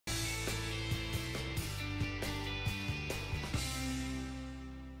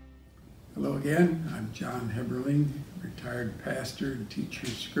Hello again, I'm John Heberling, retired pastor and teacher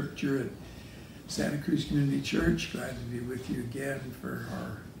of scripture at Santa Cruz Community Church. Glad to be with you again for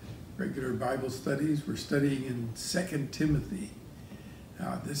our regular Bible studies. We're studying in 2 Timothy.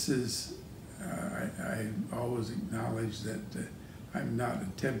 This is, I always acknowledge that I'm not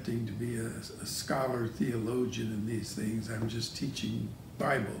attempting to be a scholar theologian in these things. I'm just teaching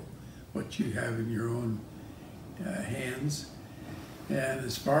Bible, what you have in your own hands. And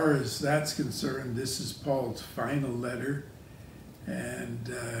as far as that's concerned, this is Paul's final letter, and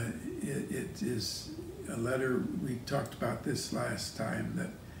it is a letter, we talked about this last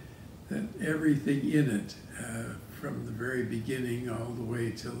time, that everything in it, from the very beginning all the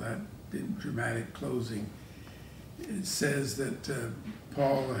way till that dramatic closing, it says that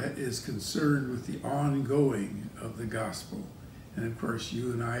Paul is concerned with the ongoing of the gospel. And of course,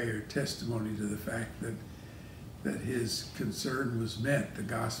 you and I are testimony to the fact that his concern was met. The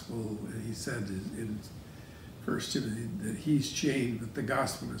gospel, he said in 1 Timothy, that he's chained, but the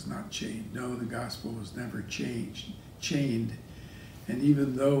gospel is not chained. No, the gospel was never chained. And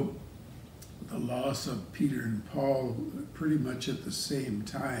even though the loss of Peter and Paul pretty much at the same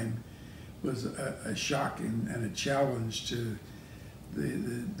time was a shock and a challenge to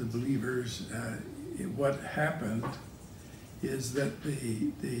the believers, what happened is that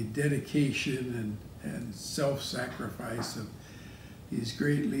the dedication and self-sacrifice of these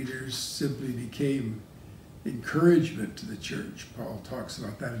great leaders simply became encouragement to the church. Paul talks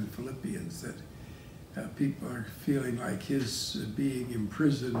about that in Philippians, that people are feeling like his being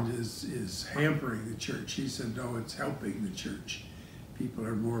imprisoned is hampering the church. He said, no, it's helping the church. People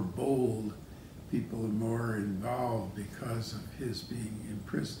are more bold. People are more involved because of his being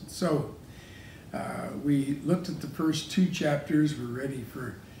imprisoned. So we looked at the first two chapters. We're ready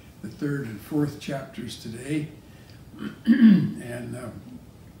for the third and fourth chapters today. And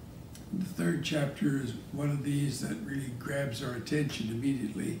the third chapter is one of these that really grabs our attention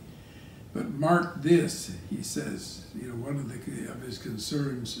immediately. But mark this, he says, one of his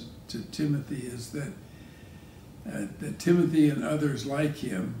concerns to Timothy is that Timothy and others like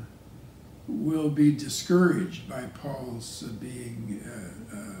him will be discouraged by Paul's being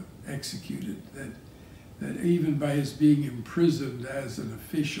executed, that even by his being imprisoned as an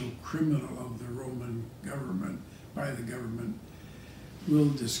official criminal of the Roman government, by the government, will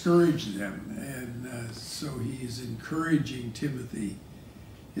discourage them. And so he's encouraging Timothy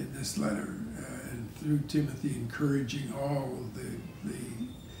in this letter, and through Timothy encouraging all of the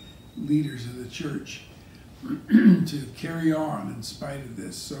leaders of the church to carry on in spite of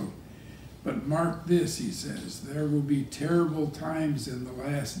this. So, but mark this, he says, there will be terrible times in the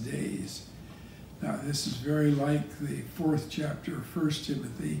last days. Now, this is very like the fourth chapter of 1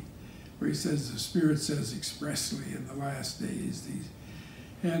 Timothy, where he says, the Spirit says expressly in the last days.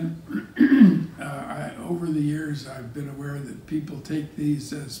 And over the years, I've been aware that people take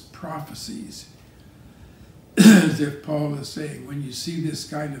these as prophecies, as if Paul is saying, when you see this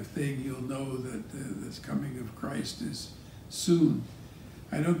kind of thing, you'll know that the coming of Christ is soon.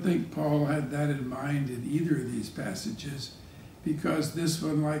 I don't think Paul had that in mind in either of these passages, because this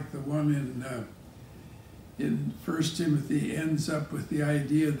one, like the one in 1 Timothy, ends up with the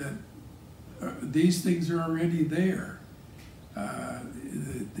idea that these things are already there.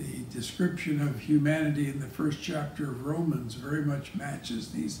 The description of humanity in the first chapter of Romans very much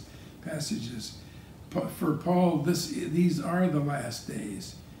matches these passages. For Paul, these are the last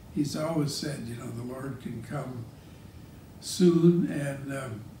days. He's always said, the Lord can come soon, and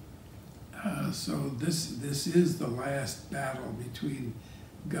so this is the last battle between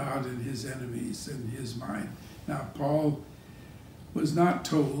God and his enemies in his mind. Now, Paul was not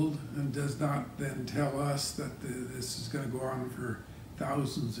told, and does not then tell us, that this is going to go on for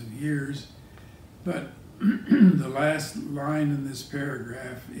thousands of years, but the last line in this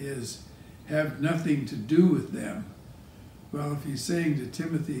paragraph is, have nothing to do with them. Well, if he's saying to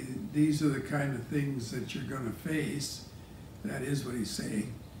Timothy, these are the kind of things that you're going to face, that is what he's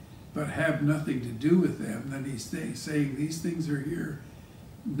saying, but have nothing to do with them, then he's saying these things are here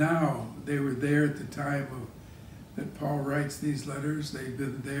now. They were there at the time that Paul writes these letters. They've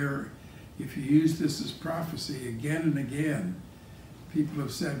been there. If you use this as prophecy again and again, people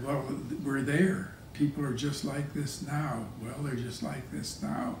have said, well, we're there. People are just like this now. Well, they're just like this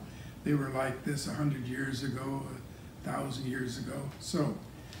now. They were like this 100 years ago, 1,000 years ago. So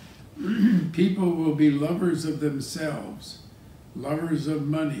people will be lovers of themselves, lovers of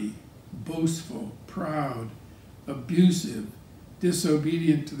money, boastful, proud, abusive,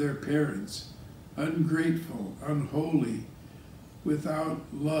 disobedient to their parents, ungrateful, unholy, without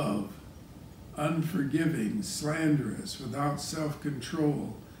love, unforgiving, slanderous, without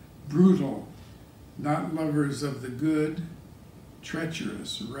self-control, brutal, not lovers of the good,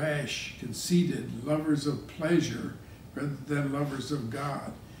 treacherous, rash, conceited, lovers of pleasure rather than lovers of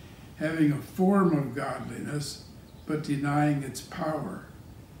God, having a form of godliness, but denying its power.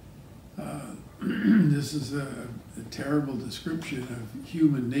 This is a terrible description of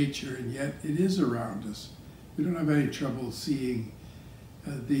human nature, and yet it is around us. We don't have any trouble seeing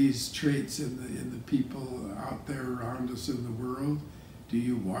these traits in the people out there around us in the world. Do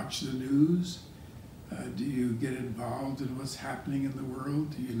you watch the news? Do you get involved in what's happening in the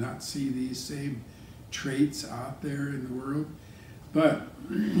world? Do you not see these same traits out there in the world? But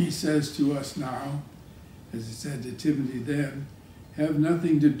he says to us now, as he said to Timothy then, have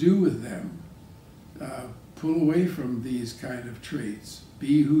nothing to do with them. Pull away from these kind of traits.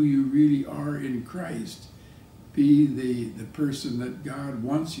 Be who you really are in Christ. Be the person that God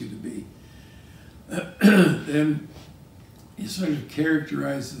wants you to be. Then he sort of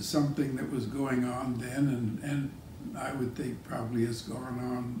characterizes something that was going on then, and I would think probably has gone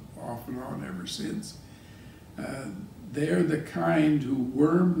on off and on ever since. They're the kind who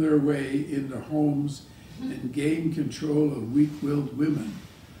worm their way into homes and gain control of weak-willed women.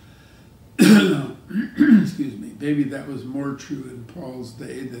 Excuse me. Maybe that was more true in Paul's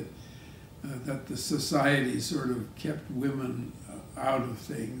day, that the society sort of kept women out of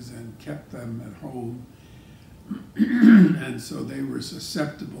things and kept them at home. And so they were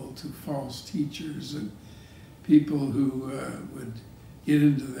susceptible to false teachers and people who would get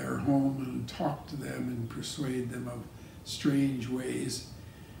into their home and talk to them and persuade them of strange ways.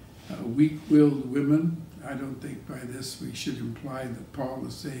 Weak-willed women. I don't think by this we should imply that Paul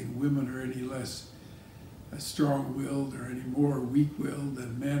is saying women are any less strong-willed or any more weak-willed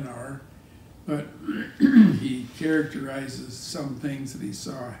than men are. But he characterizes some things that he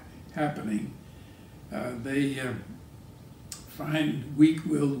saw happening. They find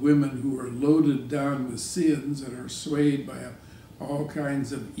weak-willed women who are loaded down with sins and are swayed by all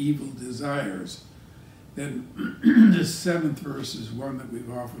kinds of evil desires. Then this 7th verse is one that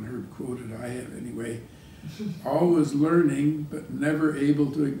we've often heard quoted, I have anyway. Always learning, but never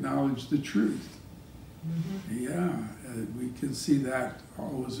able to acknowledge the truth. Yeah, we can see that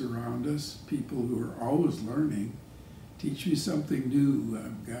always around us. People who are always learning. Teach me something new.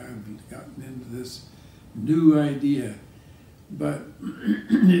 I've gotten into this new idea. But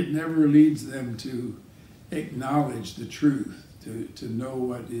it never leads them to acknowledge the truth, to know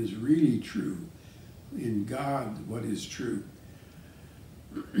what is really true. In God, what is true.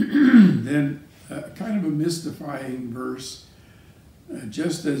 Then kind of a mystifying verse.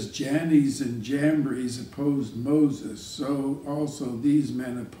 Just as Jannes and Jambres opposed Moses, so also these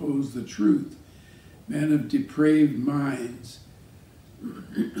men oppose the truth. Men of depraved minds,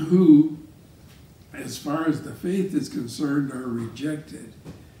 who, as far as the faith is concerned, are rejected.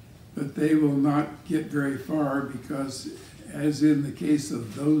 But they will not get very far because, as in the case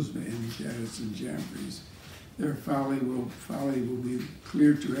of those men, Jannes and Jambres, their folly will be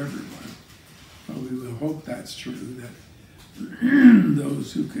clear to everyone. Well, we will hope that's true, that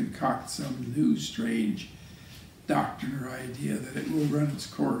those who concoct some new strange doctrine or idea, that it will run its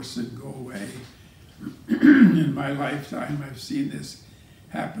course and go away. In my lifetime, I've seen this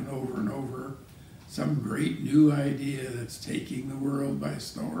happen over and over. Some great new idea that's taking the world by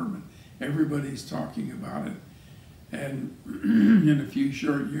storm, and everybody's talking about it. And in a few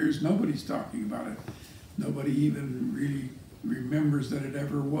short years, nobody's talking about it. Nobody even really remembers that it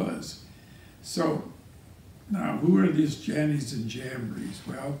ever was. So, now, who are these Jannes and Jambres?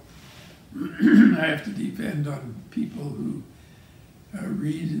 Well, I have to depend on people who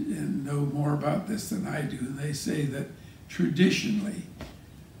read and know more about this than I do. And they say that traditionally,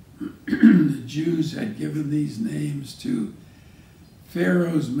 the Jews had given these names to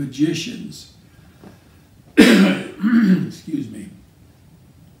Pharaoh's magicians. Excuse me.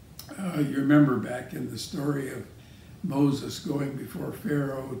 You remember back in the story of Moses going before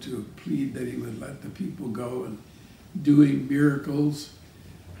Pharaoh to plead that he would let the people go and doing miracles.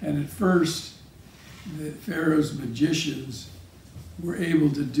 And at first, the Pharaoh's magicians were able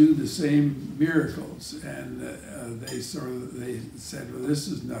to do the same miracles. And they said, well, this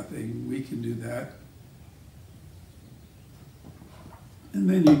is nothing. We can do that. And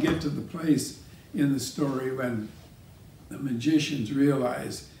then you get to the place in the story when the magicians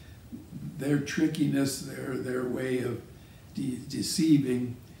realize their trickiness, their way of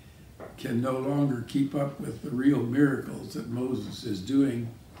deceiving can no longer keep up with the real miracles that Moses is doing.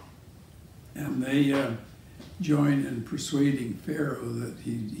 And they join in persuading Pharaoh that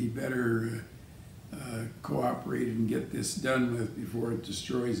he better cooperate and get this done with before it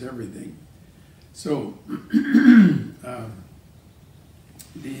destroys everything. So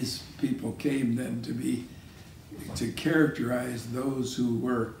these people came then to characterize those who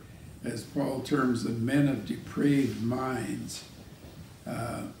were, as Paul terms them, men of depraved minds,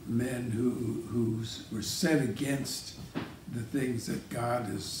 men who were set against the things that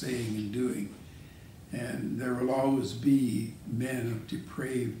God is saying and doing. And there will always be men of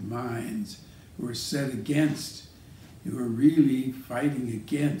depraved minds who are set against, who are really fighting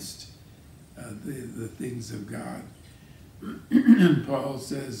against the things of God. And Paul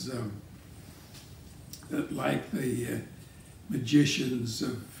says that like the magicians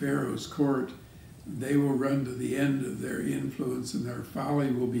of Pharaoh's court, they will run to the end of their influence and their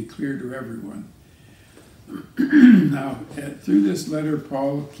folly will be clear to everyone. Now, through this letter,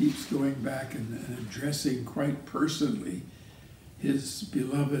 Paul keeps going back and addressing quite personally his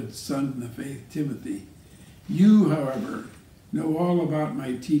beloved son in the faith, Timothy. You, however, know all about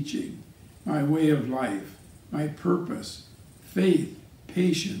my teaching, my way of life, my purpose, faith,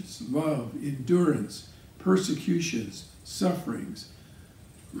 patience, love, endurance, persecutions, sufferings.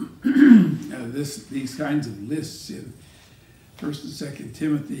 These kinds of lists in 1st and 2nd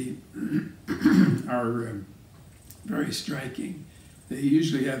Timothy are very striking. They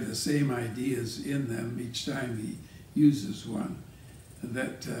usually have the same ideas in them each time he uses one.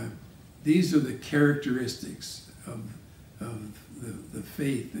 That these are the characteristics of the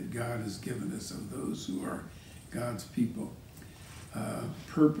faith that God has given us, of those who are God's people.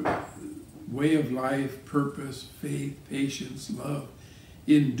 Way of life, purpose, faith, patience, love,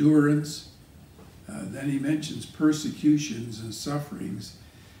 endurance. Then he mentions persecutions and sufferings.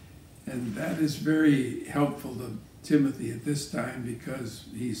 And that is very helpful to Timothy at this time, because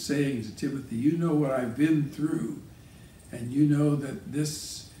he's saying to Timothy, you know what I've been through, and you know that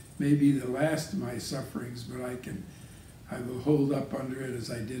this may be the last of my sufferings, but I will hold up under it as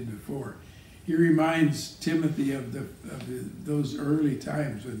I did before. He reminds Timothy of those early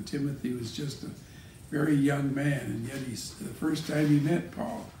times when Timothy was just a very young man, and yet the first time he met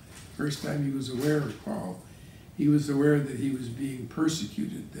Paul, first time he was aware of Paul, he was aware that he was being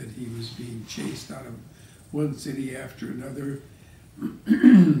persecuted, that he was being chased out of one city after another.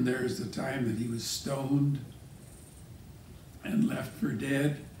 There's the time that he was stoned and left for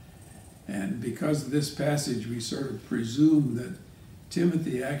dead. And because of this passage, we sort of presume that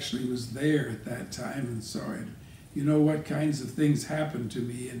Timothy actually was there at that time and saw it. You know what kinds of things happened to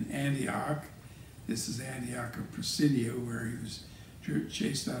me in Antioch. This is Antioch of Pisidia, where he was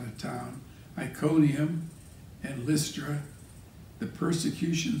chased out of town. Iconium and Lystra, the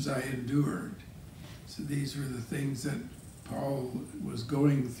persecutions I endured. So these were the things that Paul was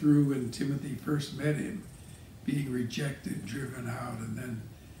going through when Timothy first met him, being rejected, driven out, and then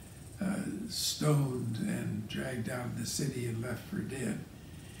stoned and dragged out of the city and left for dead.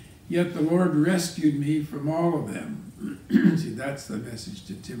 Yet the Lord rescued me from all of them. See, that's the message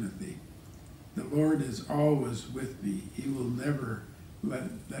to Timothy. The Lord is always with me. He will never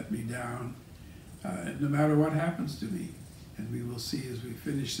let me down, no matter what happens to me. And we will see as we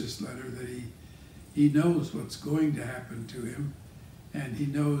finish this letter that he knows what's going to happen to him, and he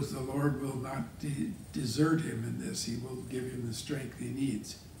knows the Lord will not desert him in this. He will give him the strength he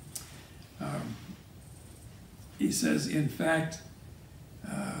needs. He says, in fact,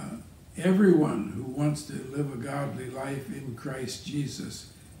 everyone who wants to live a godly life in Christ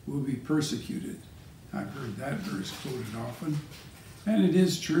Jesus will be persecuted. I've heard that verse quoted often, and it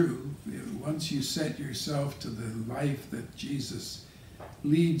is true. Once you set yourself to the life that Jesus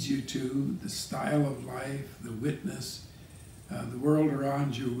leads you to, the style of life, the witness, the world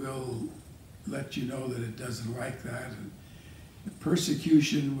around you will let you know that it doesn't like that. And the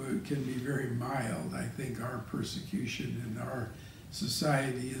persecution can be very mild. I think our persecution in our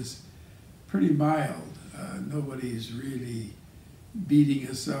society is pretty mild. Nobody's really beating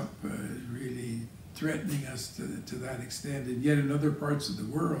us up, really threatening us to that extent. And yet in other parts of the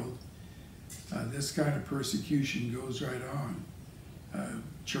world, this kind of persecution goes right on.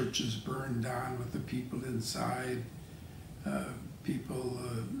 Churches burned down with the people inside, people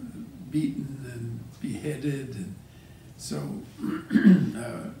beaten and beheaded. And so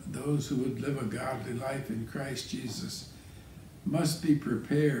those who would live a godly life in Christ Jesus must be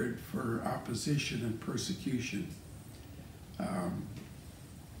prepared for opposition and persecution.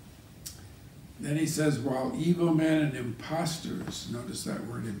 Then he says, while evil men and impostors, notice that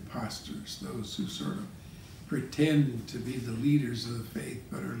word impostors, those who sort of pretend to be the leaders of the faith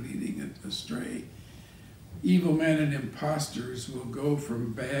but are leading it astray. Evil men and impostors will go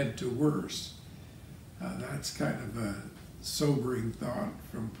from bad to worse. That's kind of a sobering thought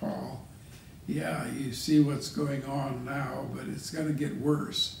from Paul. Yeah, you see what's going on now, but it's going to get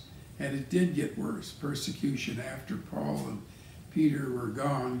worse. And it did get worse. Persecution after Paul and Peter were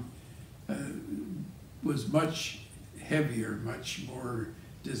gone was much heavier, much more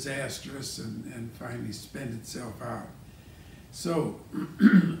disastrous, and finally spent itself out. So,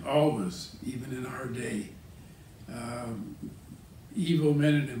 always, even in our day, evil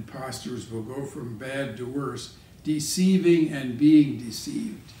men and impostors will go from bad to worse, deceiving and being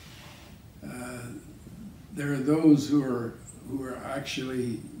deceived. There are those who are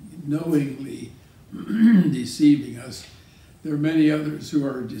actually knowingly deceiving us. There are many others who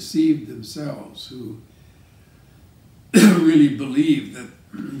are deceived themselves, who really believe that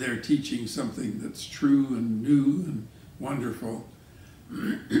they're teaching something that's true and new and wonderful.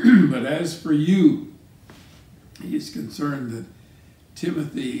 But as for you, he is concerned that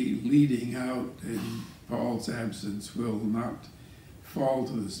Timothy leading out in Paul's absence will not fall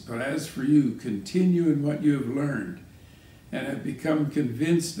to this. But as for you, continue in what you have learned and have become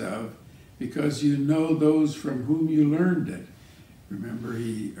convinced of, because you know those from whom you learned it. Remember,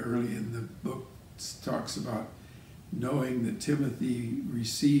 he early in the book talks about knowing that Timothy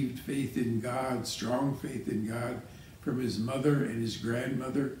received faith in God, strong faith in God, from his mother and his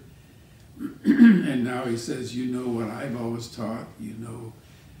grandmother. And now he says, you know what I've always taught, you know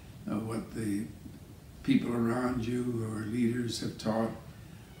what the people around you or leaders have taught.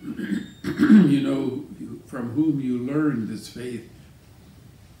 You know from whom you learned this faith,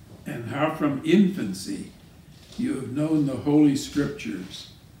 and how from infancy you have known the Holy Scriptures.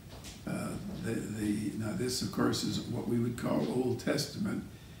 Now this, of course, is what we would call Old Testament,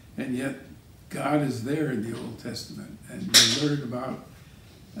 and yet God is there in the Old Testament, and you learn about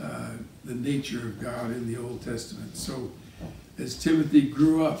the nature of God in the Old Testament. So as Timothy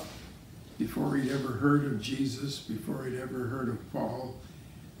grew up, before he'd ever heard of Jesus, before he'd ever heard of Paul,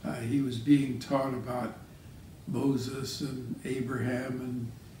 he was being taught about Moses and Abraham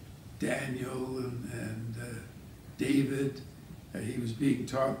and Daniel and David. He was being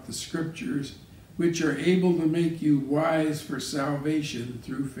taught the Scriptures, which are able to make you wise for salvation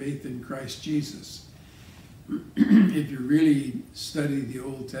through faith in Christ Jesus. If you really study the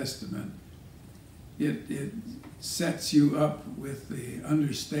Old Testament, it sets you up with the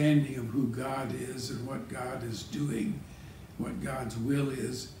understanding of who God is and what God is doing, what God's will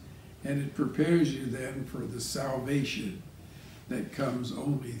is, and it prepares you then for the salvation that comes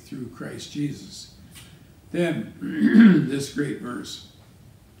only through Christ Jesus. Then, this great verse,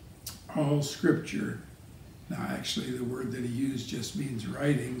 all Scripture. Now actually the word that he used just means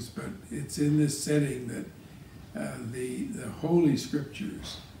writings, but it's in this setting that the Holy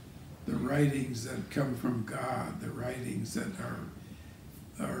Scriptures, the writings that come from God, the writings that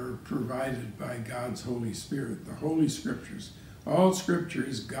are provided by God's Holy Spirit, the Holy Scriptures. All Scripture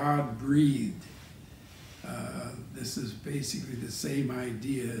is God-breathed. This is basically the same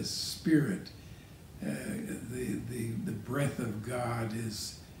idea as Spirit. The breath of God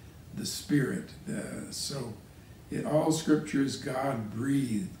is the Spirit. So all Scripture is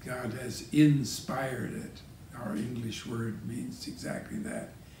God-breathed. God has inspired it. Our English word means exactly that.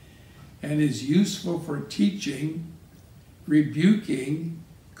 And is useful for teaching, rebuking,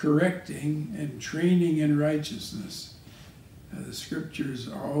 correcting, and training in righteousness. The Scriptures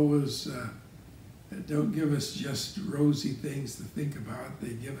always don't give us just rosy things to think about.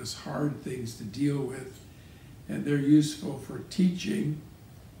 They give us hard things to deal with, and they're useful for teaching.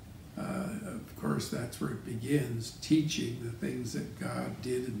 Of course, that's where it begins, teaching the things that God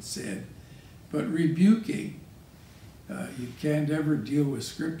did and said. But rebuking, you can't ever deal with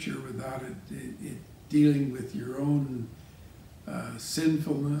Scripture without it dealing with your own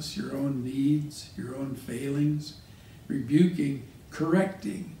sinfulness, your own needs, your own failings. Rebuking,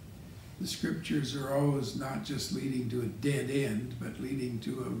 correcting. The Scriptures are always not just leading to a dead end, but leading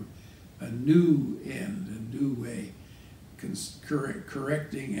to a new end, a new way.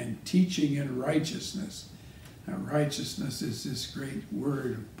 Correcting and teaching in righteousness. Now, righteousness is this great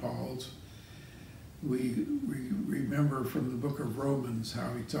word of Paul's. We remember from the book of Romans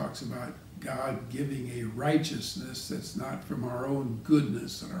how he talks about God giving a righteousness that's not from our own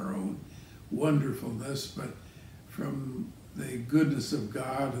goodness and our own wonderfulness, but from the goodness of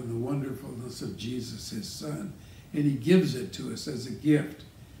God and the wonderfulness of Jesus, his Son. And he gives it to us as a gift.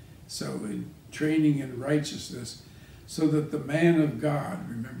 So in training in righteousness, so that the man of God,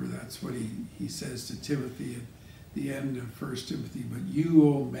 remember that's what he says to Timothy at the end of 1 Timothy, but you,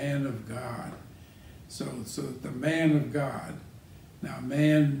 O man of God. So that the man of God, now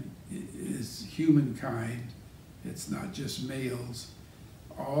man is humankind, it's not just males.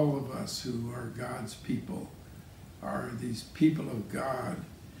 All of us who are God's people are these people of God,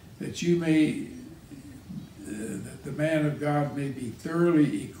 that you may, that the man of God may be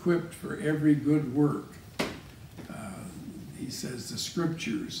thoroughly equipped for every good work. he says the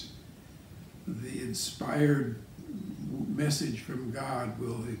scriptures, the inspired message from God,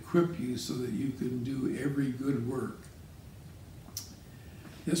 will equip you so that you can do every good work.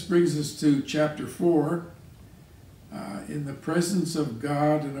 This brings us to chapter 4. In the presence of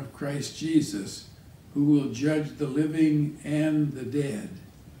God and of Christ Jesus, who will judge the living and the dead.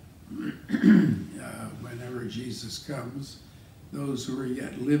 Whenever Jesus comes, those who are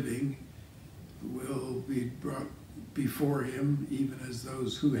yet living will be brought before him, even as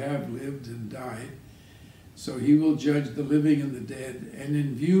those who have lived and died. So he will judge the living and the dead, and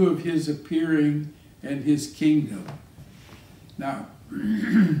in view of his appearing and his kingdom. Now,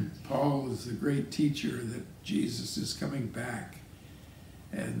 Paul is the great teacher that Jesus is coming back,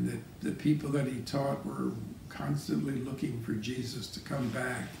 and that the people that he taught were constantly looking for Jesus to come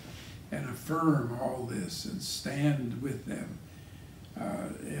back and affirm all this and stand with them.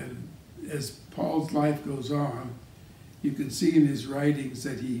 And as Paul's life goes on, you can see in his writings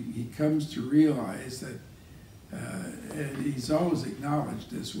that he comes to realize that, and he's always acknowledged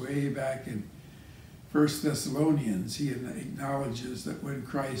this way back in 1 Thessalonians, he acknowledges that when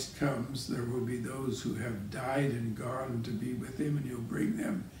Christ comes, there will be those who have died and gone to be with him, and he'll bring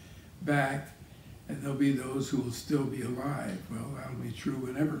them back, and there'll be those who will still be alive. Well, that'll be true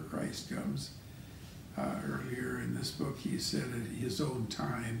whenever Christ comes. Earlier in this book, he said at his own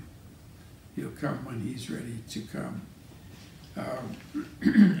time, he'll come when he's ready to come.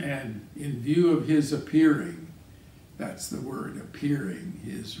 And in view of his appearing, that's the word, appearing,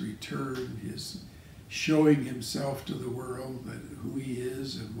 his return, his showing himself to the world, that who he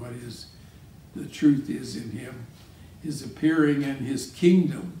is and what the truth is in him, his appearing and his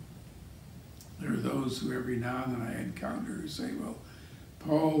kingdom. There are those who every now and then I encounter who say, well,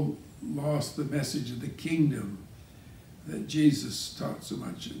 Paul lost the message of the kingdom that Jesus taught so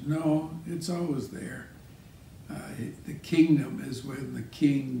much. No, it's always there. The kingdom is when the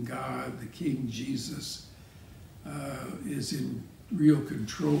King God, the King Jesus, is in real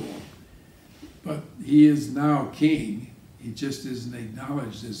control. But he is now king. He just isn't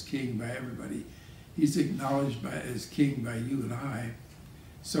acknowledged as king by everybody. He's acknowledged as king by you and I.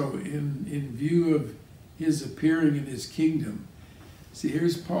 So in view of his appearing in his kingdom, see,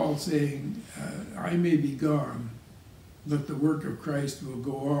 here's Paul saying, I may be gone, but the work of Christ will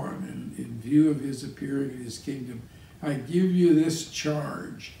go on. And in view of his appearing in his kingdom, I give you this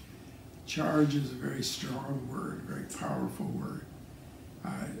charge. Charge is a very strong word, a very powerful word.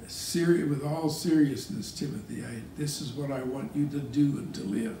 With all seriousness, Timothy, this is what I want you to do and to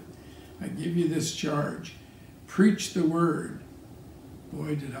live. I give you this charge. Preach the word.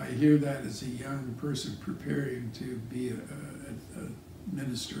 Boy, did I hear that as a young person preparing to be a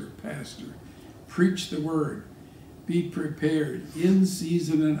minister, a pastor. Preach the word. Be prepared in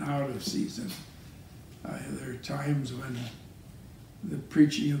season and out of season. There are times when the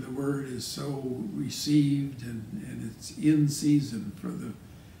preaching of the word is so received and it's in season for the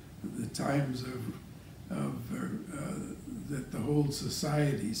times that the whole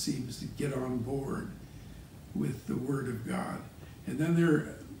society seems to get on board with the word of God. And then there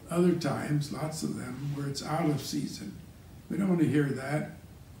are other times, lots of them, where it's out of season. We don't want to hear that.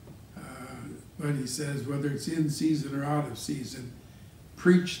 But he says, whether it's in season or out of season,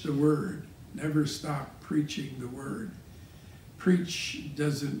 preach the word. Never stop preaching the word. Preach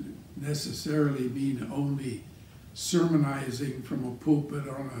doesn't necessarily mean only sermonizing from a pulpit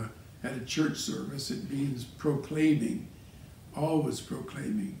at a church service. It means proclaiming, always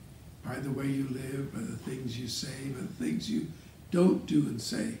proclaiming, by the way you live, by the things you say, by the things you don't do and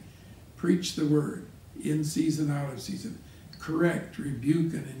say. Preach the word, in season, out of season. Correct,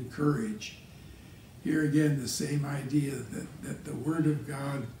 rebuke, and encourage. Here again, the same idea that the word of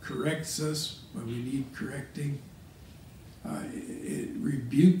God corrects us when we need correcting. It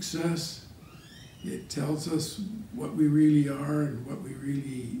rebukes us. It tells us what we really are and what we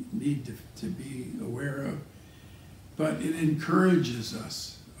really need to be aware of. But it encourages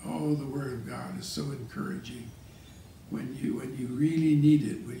us. Oh, the Word of God is so encouraging. When you really need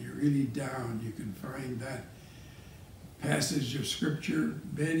it, when you're really down, you can find that passage of Scripture,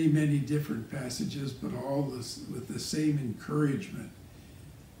 many, many different passages, but all this with the same encouragement.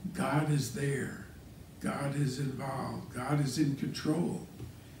 God is there. God is involved. God is in control.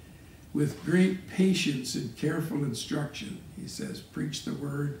 With great patience and careful instruction, he says, preach the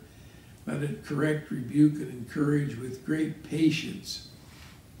word, let it correct, rebuke, and encourage with great patience.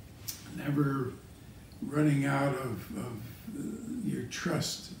 Never running out of your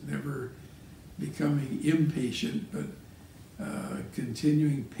trust, never becoming impatient, but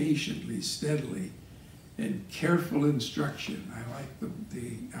continuing patiently, steadily, and careful instruction. I like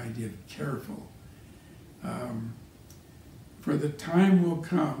the idea of careful. For the time will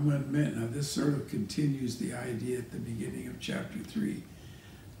come when men, now this sort of continues the idea at the beginning of chapter 3.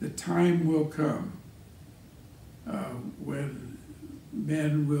 The time will come when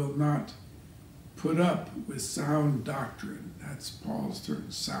men will not put up with sound doctrine. That's Paul's term.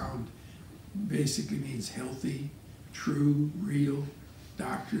 Sound basically means healthy, true, real.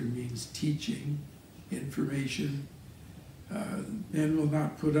 Doctrine means teaching, information. Men will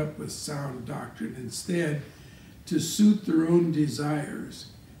not put up with sound doctrine. Instead, to suit their own desires,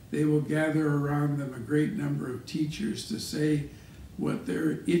 they will gather around them a great number of teachers to say what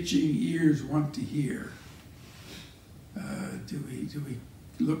their itching ears want to hear. Do we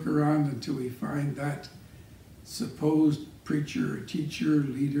look around until we find that supposed preacher, or teacher, or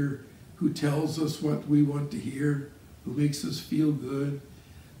leader who tells us what we want to hear, who makes us feel good?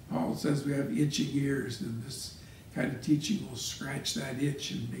 Paul says we have itching ears, and this kind of teaching will scratch that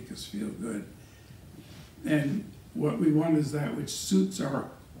itch and make us feel good. And what we want is that which suits our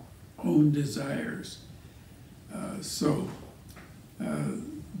own desires.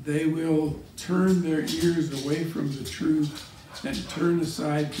 They will turn their ears away from the truth and turn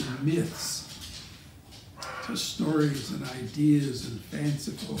aside to myths, to stories and ideas and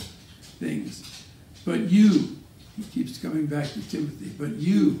fanciful things. But you, he keeps coming back to Timothy, but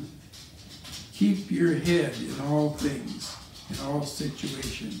you keep your head in all things, in all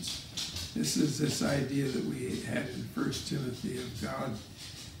situations. This is this idea that we had in 1 Timothy of God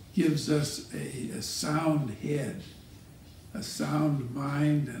gives us a sound head, a sound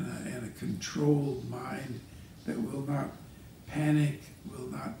mind, and a controlled mind that will not panic, will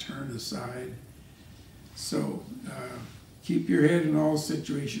not turn aside. So keep your head in all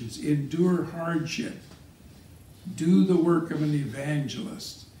situations. Endure hardship. Do the work of an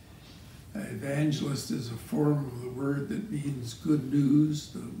evangelist. Evangelist is a form of the word that means good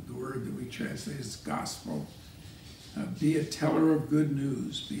news. The word that we translate is gospel. Be a teller of good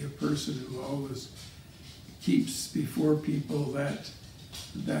news. Be a person who always keeps before people that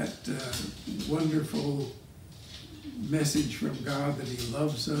wonderful message from God that he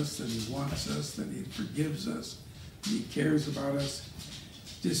loves us, that he wants us, that he forgives us, that he cares about us.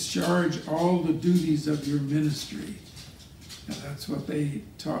 Discharge all the duties of your ministry. And that's what they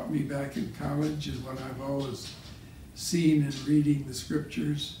taught me back in college, and what I've always seen in reading the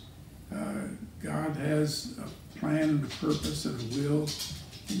scriptures. God has a plan and a purpose and a will,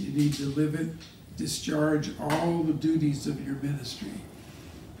 and you need to live it. Discharge all the duties of your ministry.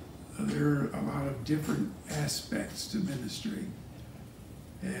 There are a lot of different aspects to ministry,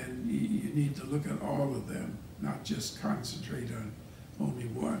 and you need to look at all of them, not just concentrate on only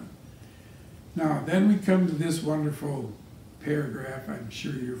one. Now, then we come to this wonderful paragraph I'm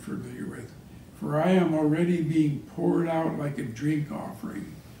sure you're familiar with. For I am already being poured out like a drink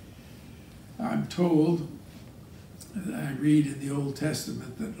offering. I'm told, I read in the Old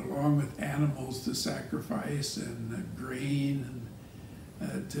Testament, that along with animals to sacrifice and grain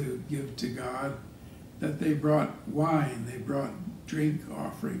to give to God, that they brought wine, they brought drink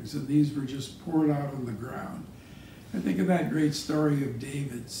offerings, and these were just poured out on the ground. I think of that great story of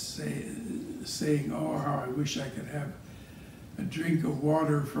David saying, oh, how I wish I could have a drink of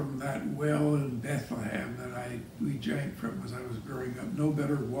water from that well in Bethlehem that we drank from as I was growing up. No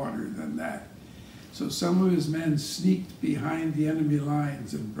better water than that. So some of his men sneaked behind the enemy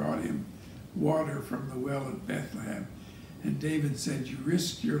lines and brought him water from the well at Bethlehem. And David said, you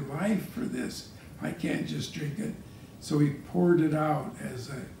risked your life for this. I can't just drink it. So he poured it out as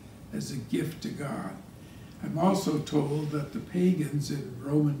a gift to God. I'm also told that the pagans in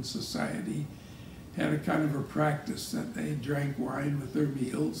Roman society had a kind of a practice that they drank wine with their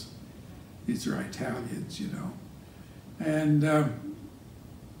meals. These are Italians, you know. And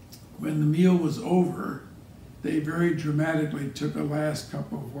when the meal was over, they very dramatically took a last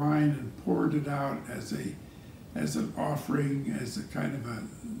cup of wine and poured it out as an offering, as a kind of a,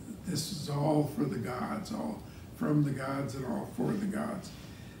 this is all for the gods, all from the gods and all for the gods.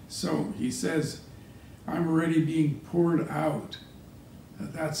 So he says, I'm already being poured out.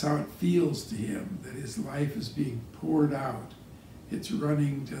 That's how it feels to him, that his life is being poured out. It's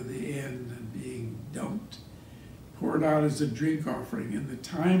running to the end and being dumped. Poured out as a drink offering, and the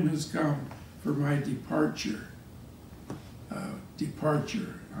time has come for my departure.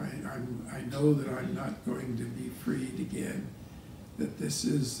 I know that I'm not going to be freed again, that this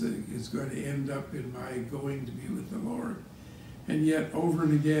is going to end up in my going to be with the Lord. And yet, over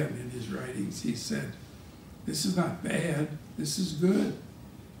and again in his writings, he said, this is not bad, this is good.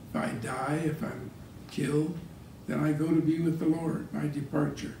 If I die, if I'm killed, then I go to be with the Lord, my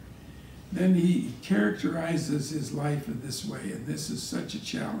departure. Then he characterizes his life in this way, and this is such a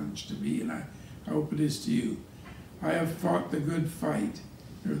challenge to me, and I hope it is to you. I have fought the good fight.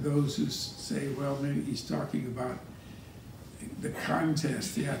 There are those who say, well, maybe he's talking about the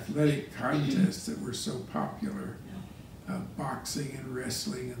contest, the athletic contests that were so popular, boxing and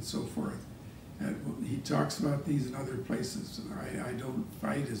wrestling and so forth. And he talks about these in other places. I don't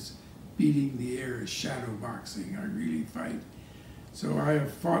fight as beating the air, as shadow boxing. I really fight. So I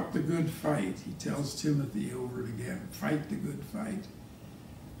have fought the good fight. He tells Timothy over and again, fight the good fight.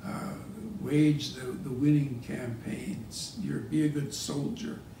 Wage the winning campaigns. Be a good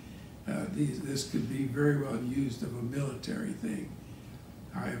soldier. This could be very well used of a military thing.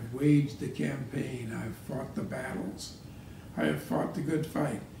 I have waged the campaign. I have fought the battles. I have fought the good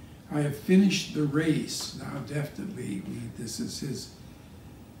fight. I have finished the race. Now, definitely, this is his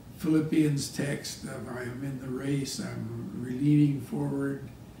Philippians text of I am in the race. I'm leaning forward.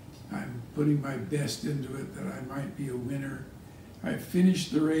 I'm putting my best into it that I might be a winner. I have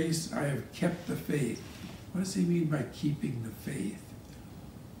finished the race. I have kept the faith. What does he mean by keeping the faith?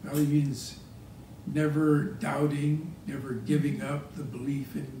 Well, he means never doubting, never giving up the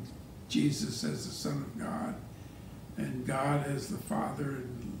belief in Jesus as the Son of God and God as the Father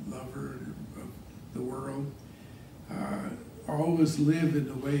and lover of the world. Always live in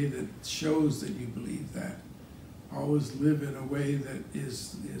a way that shows that you believe that. Always live in a way that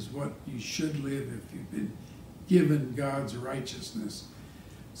is what you should live if you've been given God's righteousness.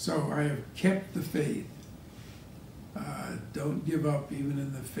 So I have kept the faith. Don't give up even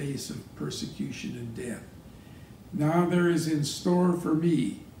in the face of persecution and death. Now there is in store for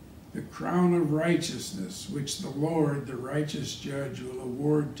me the crown of righteousness, which the Lord, the righteous judge, will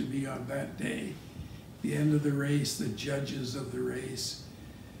award to me on that day. The end of the race, the judges of the race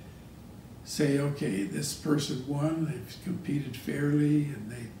say, okay, this person won, they've competed fairly,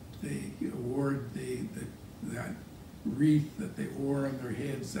 and they award that wreath that they wore on their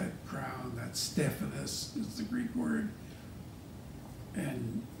heads, that crown, that Stephanos is the Greek word.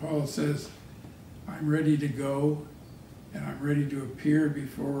 And Paul says, I'm ready to go, and I'm ready to appear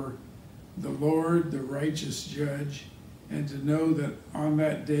before the Lord, the righteous judge, and to know that on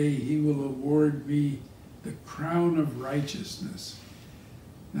that day he will award me the crown of righteousness.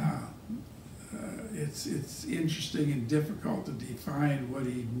 Now, it's interesting and difficult to define what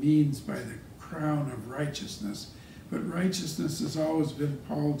he means by the crown of righteousness, but righteousness has always been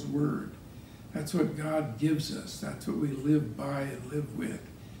Paul's word. That's what God gives us. That's what we live by and live with.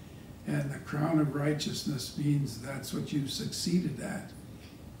 And the crown of righteousness means that's what you've succeeded at.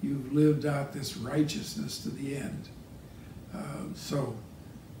 You've lived out this righteousness to the end. So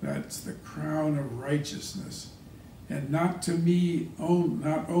that's the crown of righteousness. And not to me,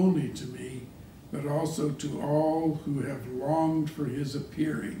 not only to me, but also to all who have longed for his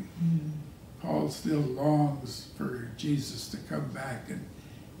appearing. Paul still longs for Jesus to come back and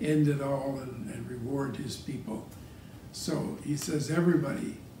end it all and reward his people. So he says,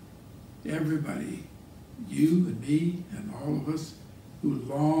 everybody, you and me and all of us who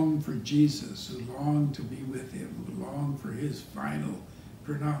long for Jesus, who long to be with him, who long for his final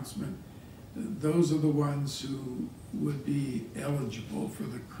pronouncement, those are the ones who would be eligible for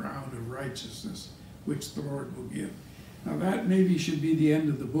the crown of righteousness, which the Lord will give. Now that maybe should be the end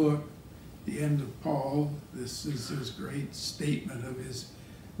of the book, the end of Paul. This is his great statement of his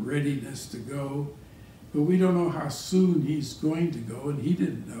readiness to go. But we don't know how soon he's going to go, and he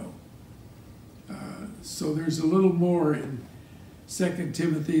didn't know. So there's a little more in 2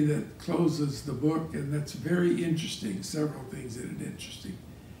 Timothy that closes the book, and that's very interesting, several things that are interesting.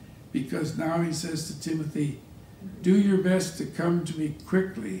 Because now he says to Timothy, do your best to come to me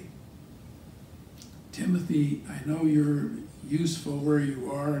quickly. Timothy, I know you're useful where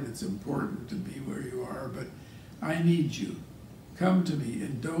you are, and it's important to be where you are, but I need you. Come to me,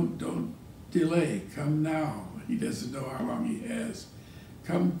 and don't delay. Come now. He doesn't know how long he has.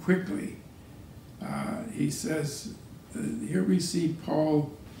 Come quickly. He says, here we see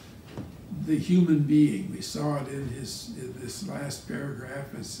Paul, the human being. We saw it in this last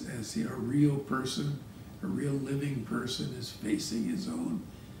paragraph as a real person, a real living person is facing his own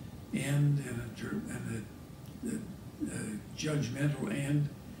end and a judgmental end.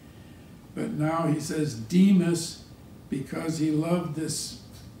 But now he says, Demas, because he loved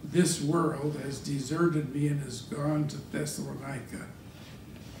this world, has deserted me and has gone to Thessalonica.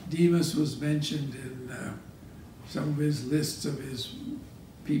 Demas was mentioned in some of his lists of his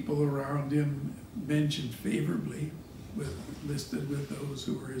people around him, mentioned favorably, listed with those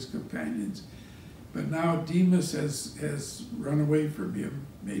who were his companions. But now Demas has run away from him,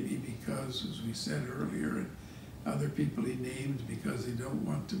 maybe because, as we said earlier, and other people he named, because they don't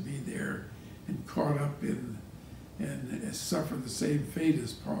want to be there and caught up in and suffer the same fate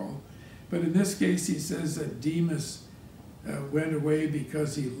as Paul. But in this case, he says that Demas went away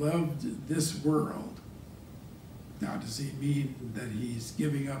because he loved this world. Now, does he mean that he's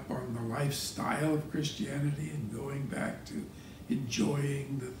giving up on the lifestyle of Christianity and going back to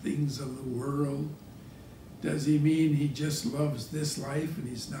enjoying the things of the world? Does he mean he just loves this life and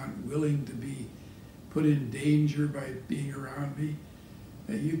he's not willing to be put in danger by being around me?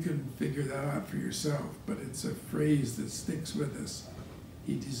 You can figure that out for yourself, but it's a phrase that sticks with us.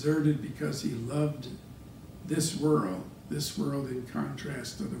 He deserted because he loved this world in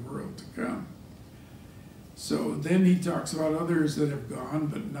contrast to the world to come. So then he talks about others that have gone,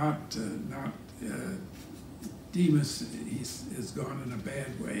 but not Demas. Has gone in a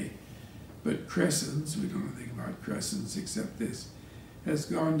bad way. But Crescens, we don't know anything about Crescens except this, has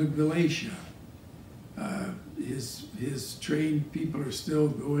gone to Galatia. His trained people are still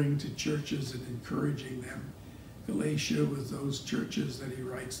going to churches and encouraging them. Galatia was those churches that he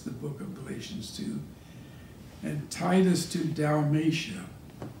writes the book of Galatians to. And Titus to Dalmatia.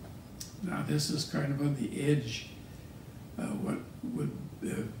 Now this is kind of on the edge, what would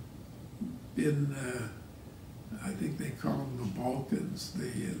have been, I think they call them the Balkans,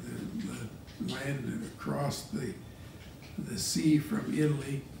 the land across the sea from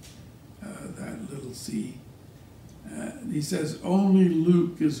Italy, that little sea. He says, only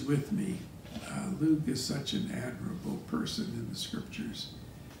Luke is with me. Luke is such an admirable person in the scriptures,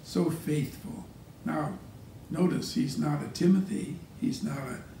 so faithful. Now, notice he's not a Timothy, he's not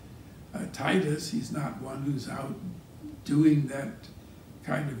a Titus, he's not one who's out doing that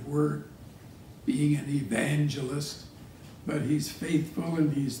kind of work, being an evangelist, but he's faithful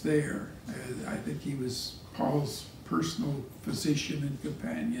and he's there. I think he was Paul's personal physician and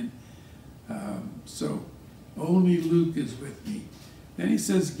companion. So only Luke is with me. Then he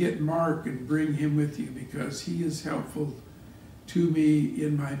says, get Mark and bring him with you because he is helpful to me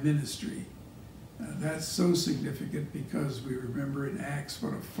in my ministry. That's so significant because we remember in Acts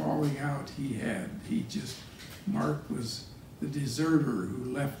what a falling out he had. Mark was the deserter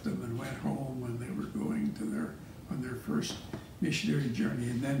who left them and went home when they were going to on their first missionary journey.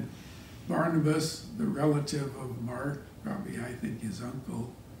 And then Barnabas, the relative of Mark, probably I think his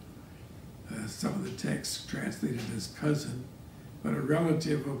uncle, some of the texts translated as cousin, but a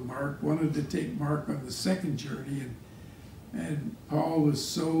relative of Mark, wanted to take Mark on the second journey, and Paul was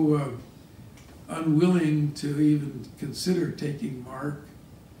so unwilling to even consider taking Mark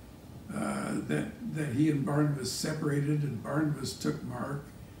that he and Barnabas separated, and Barnabas took Mark.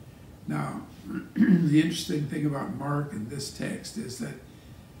 Now, the interesting thing about Mark in this text is that,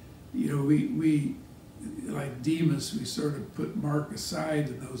 we like Demas, we sort of put Mark aside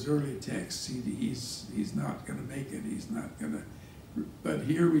in those early texts. He's not going to make it. He's not going to. But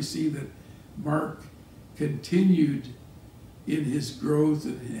here we see that Mark continued in his growth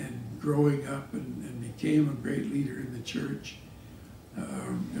and growing up and became a great leader in the church,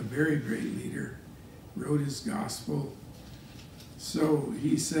 a very great leader, wrote his gospel. So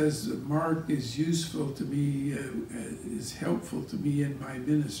he says that Mark is useful to me, is helpful to me in my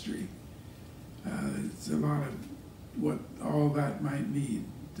ministry. It's a lot of what all that might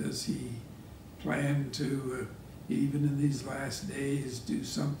mean. Does he plan to, even in these last days, do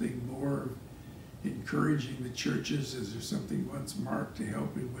something more encouraging the churches? Is there something he wants Mark to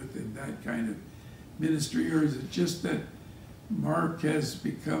help him with in that kind of ministry? Or is it just that Mark has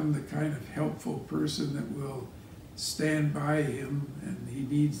become the kind of helpful person that will stand by him, and he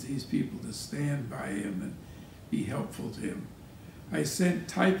needs these people to stand by him and be helpful to him? I sent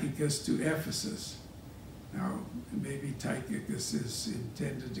Tychicus to Ephesus. Now, maybe Tychicus is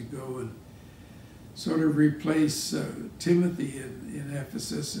intended to go and sort of replace Timothy in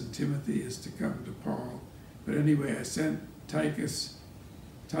Ephesus, and Timothy is to come to Paul. But anyway, I sent Tychicus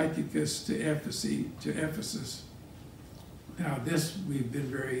to Ephesus. Now, this we've been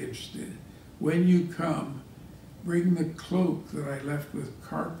very interested in. When you come, bring the cloak that I left with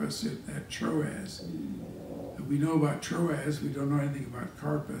Carpus at Troas. We know about Troas, we don't know anything about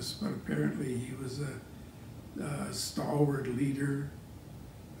Carpus, but apparently he was a stalwart leader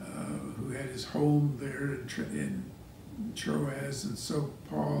who had his home there in Troas. And so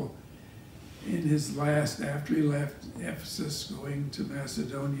Paul, in his after he left Ephesus, going to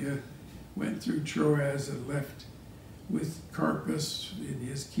Macedonia, went through Troas and left with Carpus in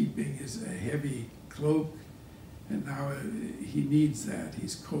his keeping a heavy cloak, and now he needs that,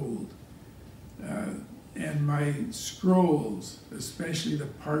 he's cold. And my scrolls, especially the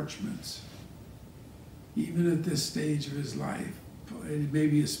parchments, even at this stage of his life, and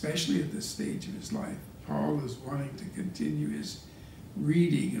maybe especially at this stage of his life, Paul is wanting to continue his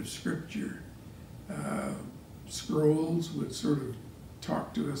reading of Scripture. Scrolls would sort of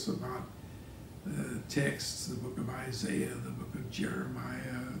talk to us about texts, the book of Isaiah, the book of Jeremiah,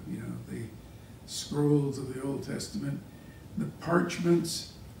 the scrolls of the Old Testament. The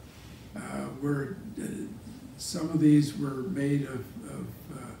parchments were, some of these were made of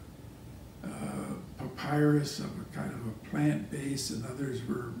papyrus, of a kind of a plant base, and others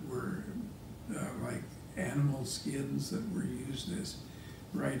were like animal skins that were used as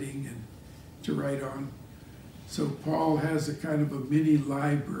writing and to write on. So Paul has a kind of a mini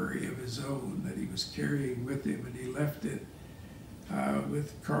library of his own that he was carrying with him, and he left it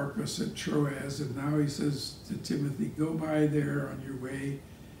with Carpus at Troas, and now he says to Timothy, go by there on your way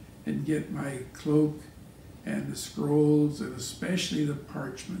and get my cloak and the scrolls, and especially the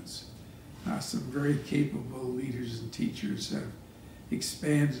parchments. Some very capable leaders and teachers have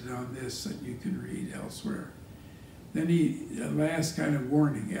expanded on this that you can read elsewhere. Then a last kind of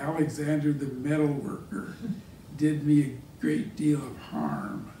warning, Alexander the metal worker did me a great deal of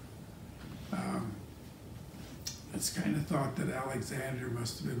harm. It's kind of thought that Alexander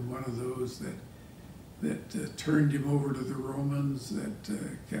must have been one of those that turned him over to the Romans, that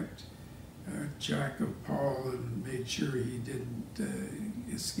kept track of Paul and made sure he didn't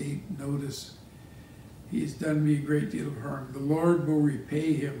escape notice. He's done me a great deal of harm. The Lord will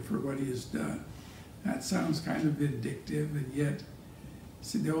repay him for what he has done. That sounds kind of vindictive, and yet,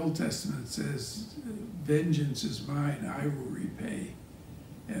 see, the Old Testament says, vengeance is mine, I will repay.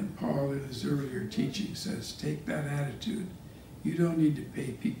 And Paul, in his earlier teaching, says, take that attitude. You don't need to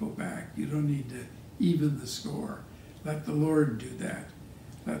pay people back. You don't need to even the score. Let the Lord do that.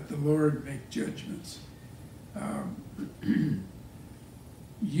 Let the Lord make judgments.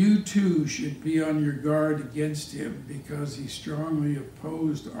 You too should be on your guard against him, because he strongly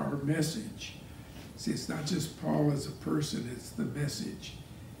opposed our message. See, it's not just Paul as a person, it's the message.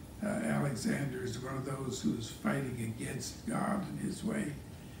 Alexander is one of those who's fighting against God in his way.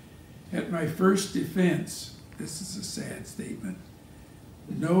 At my first defense, this is a sad statement,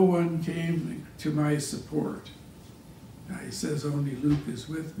 no one came to my support. Now, he says only Luke is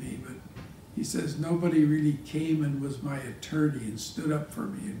with me, but he says nobody really came and was my attorney and stood up for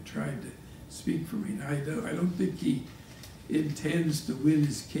me and tried to speak for me. Now, I don't think he intends to win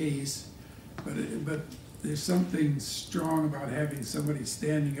his case, but there's something strong about having somebody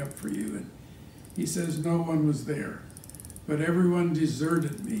standing up for you. And he says no one was there, but everyone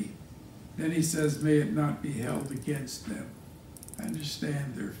deserted me. Then he says, may it not be held against them. I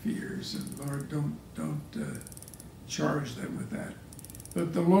understand their fears, and Lord, don't charge them with that.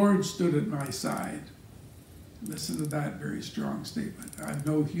 But the Lord stood at my side. Listen to that very strong statement.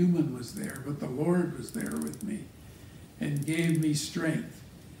 No human was there, but the Lord was there with me and gave me strength,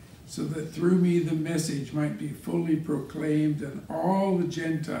 so that through me the message might be fully proclaimed and all the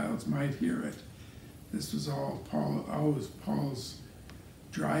Gentiles might hear it. This was always Paul's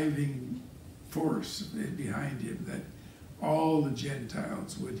driving force behind him, that all the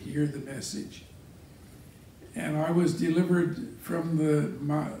Gentiles would hear the message. And I was delivered from the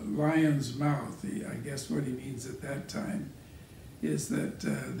lion's mouth. I guess what he means at that time is that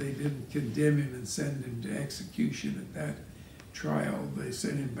they didn't condemn him and send him to execution at that trial. They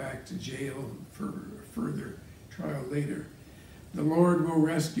sent him back to jail for a further trial later. The Lord will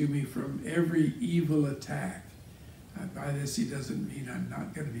rescue me from every evil attack. By this, he doesn't mean I'm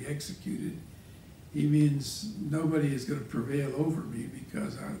not going to be executed. He means nobody is going to prevail over me,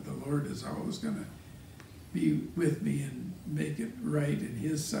 because the Lord is always going to be with me and make it right in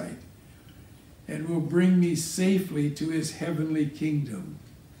his sight, and will bring me safely to his heavenly kingdom.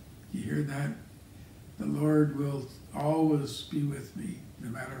 You hear that? The Lord will always be with me, no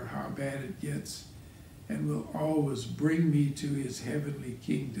matter how bad it gets, and will always bring me to his heavenly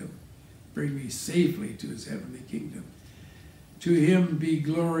kingdom. Bring me safely to his heavenly kingdom. To him be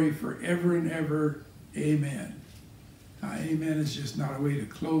glory forever and ever. Amen. Amen is just not a way to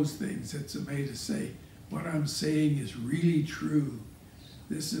close things. It's a way to say, what I'm saying is really true.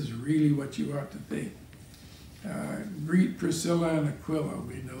 This is really what you ought to think. Greet Priscilla and Aquila.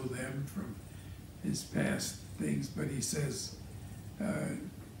 We know them from his past things, but he says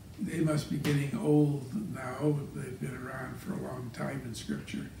they must be getting old now. They've been around for a long time in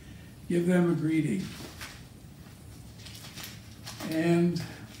Scripture. Give them a greeting. And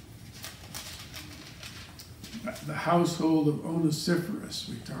the household of Onesiphorus,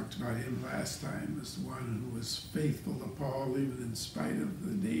 we talked about him last time, as one who was faithful to Paul even in spite of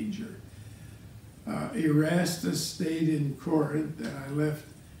the danger. Erastus stayed in Corinth, and I left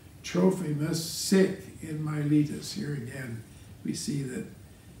Trophimus sick in Miletus. Here again, we see that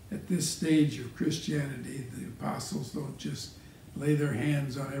at this stage of Christianity, the apostles don't just lay their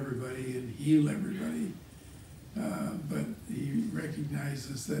hands on everybody and heal everybody, but he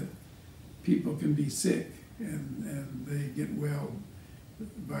recognizes that people can be sick and they get well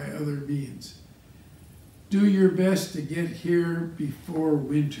by other means. Do your best to get here before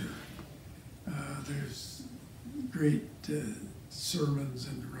winter. There's great sermons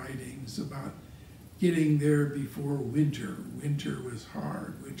and writings about getting there before winter. Winter was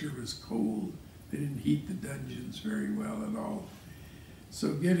hard. Winter was cold. They didn't heat the dungeons very well at all.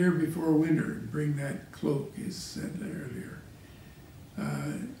 So get here before winter and bring that cloak, as said earlier.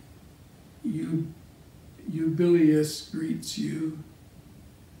 Eubilius greets you,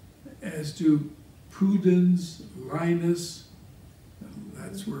 as do Pudens, Linus.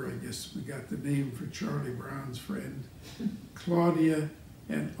 That's where I guess we got the name for Charlie Brown's friend. Claudia,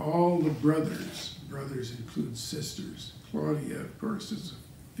 and all the brothers. Brothers include sisters. Claudia, of course, is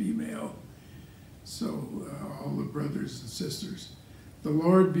a female. So all the brothers and sisters. The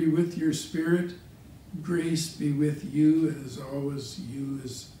Lord be with your spirit. Grace be with you. And as always, you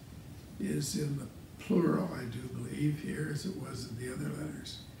is in the plural, I do believe, here, as it was in the other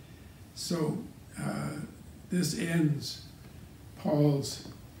letters. So this ends Paul's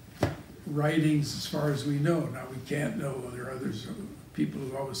writings as far as we know. Now, we can't know. There are others, people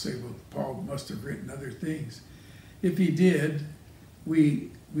who always say, well, Paul must have written other things. If he did,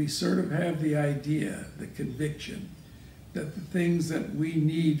 we sort of have the idea, the conviction, that the things that we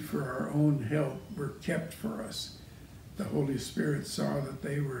need for our own help were kept for us. The Holy Spirit saw that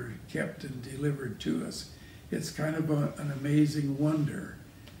they were kept and delivered to us. It's kind of an amazing wonder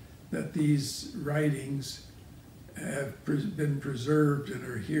that these writings have been preserved and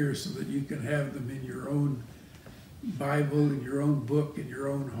are here so that you can have them in your own Bible, in your own book, in your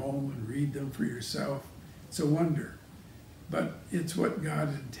own home, and read them for yourself. It's a wonder. But it's what God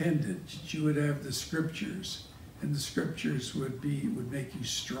intended, that you would have the Scriptures, and the Scriptures would make you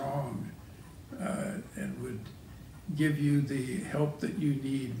strong and would give you the help that you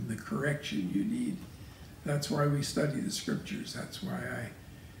need and the correction you need. That's why we study the Scriptures. That's why I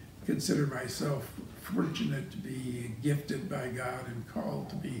consider myself fortunate to be gifted by God and called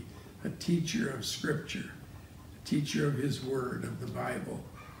to be a teacher of Scripture, a teacher of His Word, of the Bible.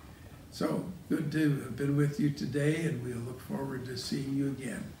 So good to have been with you today, and we'll look forward to seeing you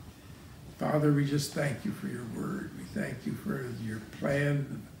again. Father, we just thank you for your word. We thank you for your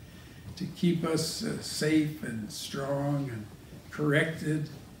plan to keep us safe and strong and corrected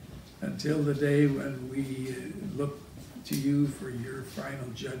until the day when we look to you for your final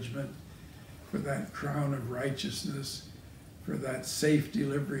judgment, for that crown of righteousness, for that safe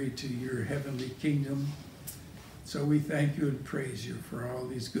delivery to your heavenly kingdom. So we thank you and praise you for all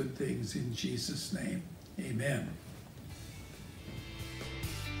these good things in Jesus' name. Amen.